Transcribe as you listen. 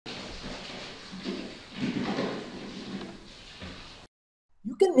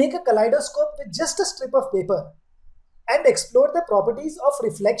can make a kaleidoscope with just a strip of paper and explore the properties of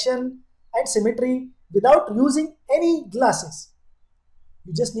reflection and symmetry without using any glasses.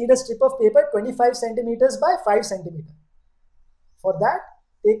 You just need a strip of paper 25 centimeters by 5 centimeters. For that,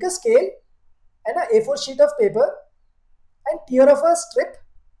 take a scale and an A4 sheet of paper and tear off a strip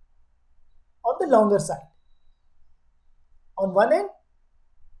on the longer side. On one end,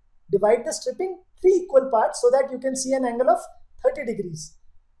 divide the strip in 3 equal parts so that you can see an angle of 30 degrees.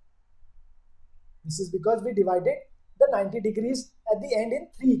 This is because we divided the 90 degrees at the end in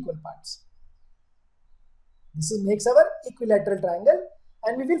 3 equal parts. This makes our equilateral triangle,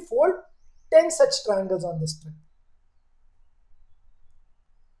 and we will fold 10 such triangles on this strip.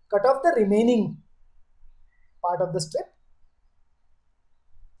 Cut off the remaining part of the strip.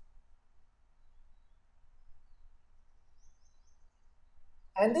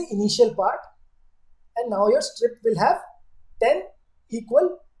 And the initial part, and now your strip will have 10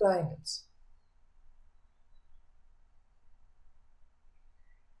 equal triangles.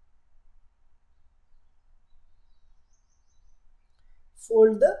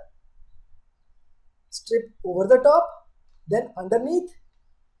 Fold the strip over the top, then underneath,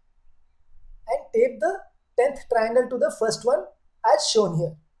 and tape the 10th triangle to the first one as shown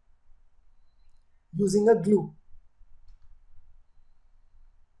here using a glue.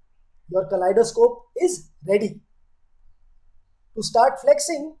 Your kaleidoscope is ready. To start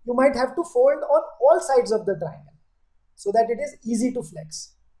flexing, you might have to fold on all sides of the triangle so that it is easy to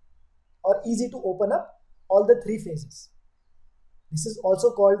flex or easy to open up all the 3 faces. This is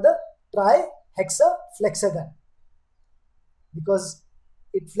also called the tri-hexaflexagon. Because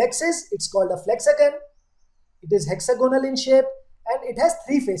it flexes, it's called a flexagon. It is hexagonal in shape and it has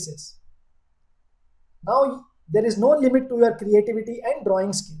 3 faces. Now there is no limit to your creativity and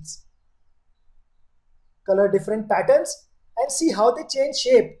drawing skills. Color different patterns and see how they change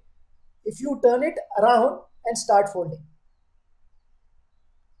shape if you turn it around and start folding.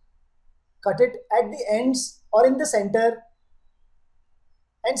 Cut it at the ends or in the center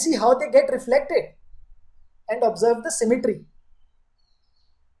and see how they get reflected, and observe the symmetry.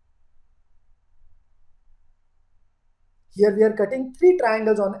 Here we are cutting 3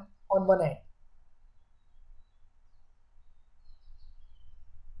 triangles on one end.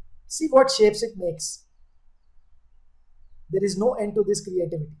 See what shapes it makes. There is no end to this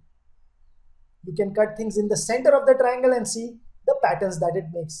creativity. You can cut things in the center of the triangle and see the patterns that it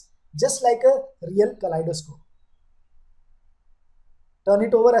makes, just like a real kaleidoscope. Turn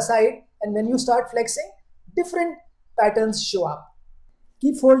it over aside, and when you start flexing, different patterns show up.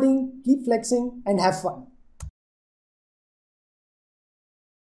 Keep folding, keep flexing, and have fun.